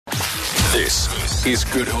This is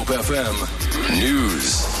Good Hope FM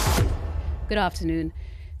News. Good afternoon.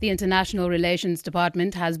 The International Relations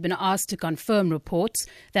Department has been asked to confirm reports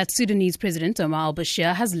that Sudanese President Omar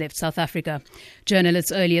Al-Bashir has left South Africa.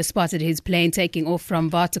 Journalists earlier spotted his plane taking off from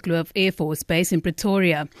Waterkloof Air Force Base in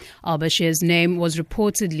Pretoria. Al-Bashir's name was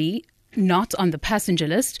reportedly not on the passenger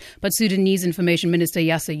list, but Sudanese Information Minister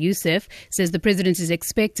Yasser Youssef says the president is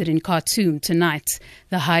expected in Khartoum tonight.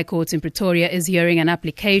 The High Court in Pretoria is hearing an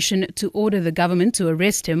application to order the government to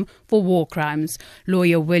arrest him for war crimes.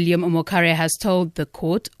 Lawyer William Omokare has told the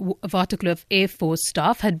court Waterkloof Air Force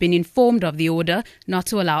staff had been informed of the order not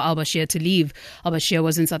to allow Al-Bashir to leave. Al-Bashir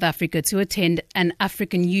was in South Africa to attend an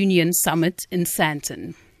African Union summit in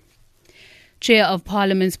Sandton. Chair of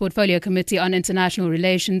Parliament's Portfolio Committee on International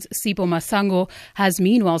Relations, Sipho Masango, has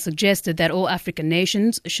meanwhile suggested that all African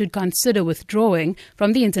nations should consider withdrawing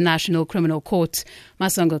from the International Criminal Court.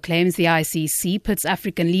 Masango claims the ICC pits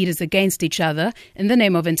African leaders against each other in the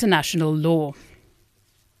name of international law.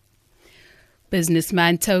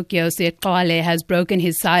 Businessman Tokyo Seqale has broken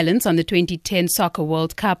his silence on the 2010 Soccer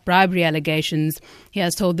World Cup bribery allegations. He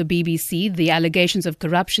has told the BBC the allegations of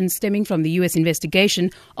corruption stemming from the US investigation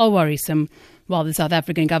are worrisome. While the South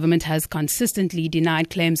African government has consistently denied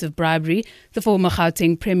claims of bribery, the former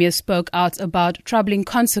Gauteng Premier spoke out about troubling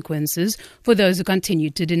consequences for those who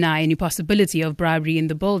continue to deny any possibility of bribery in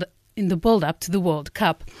the build-up to the World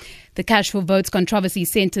Cup. The Cash for Votes controversy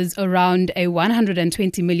centres around a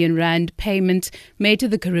 120 million rand payment made to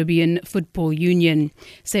the Caribbean Football Union.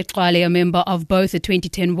 Seqale, a member of both the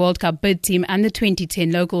 2010 World Cup bid team and the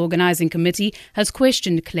 2010 local organising committee, has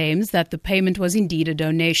questioned claims that the payment was indeed a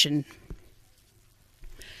donation.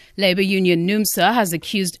 Labour union NUMSA has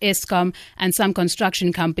accused Eskom and some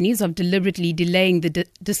construction companies of deliberately delaying the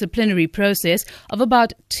disciplinary process of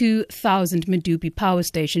about 2,000 Medupi power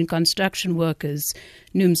station construction workers.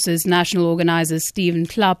 NUMSA's national organiser Stephen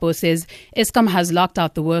Klapo says Eskom has locked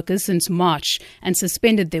out the workers since March and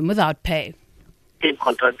suspended them without pay.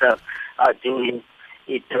 Contractors are doing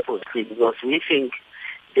it purposely because we think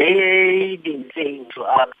they've been saying to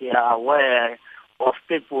us they are aware of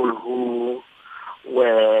people who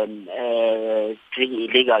were doing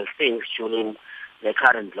illegal things during the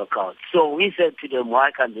current lockout. So we said to them,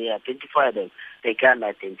 why can't they identify them? They can't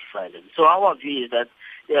identify them. So our view is that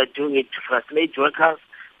they are doing it to frustrate workers,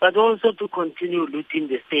 but also to continue looting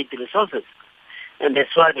the state resources. And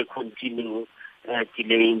that's why they continue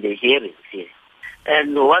delaying the hearings here.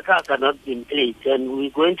 And workers are not being paid, and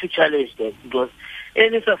we're going to challenge that because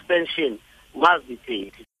any suspension must be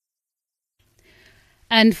paid.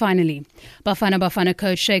 And finally, Bafana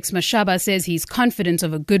coach Shakes Mashaba says he's confident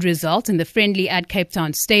of a good result in the friendly at Cape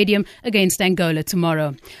Town Stadium against Angola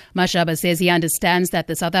tomorrow. Mashaba says he understands that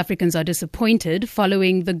the South Africans are disappointed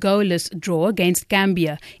following the goalless draw against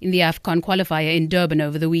Gambia in the AFCON qualifier in Durban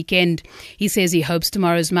over the weekend. He says he hopes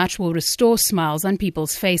tomorrow's match will restore smiles on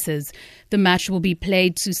people's faces. The match will be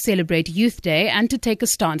played to celebrate Youth Day and to take a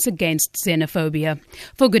stance against xenophobia.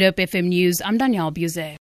 For Good Hope FM News, I'm Danielle Buzet.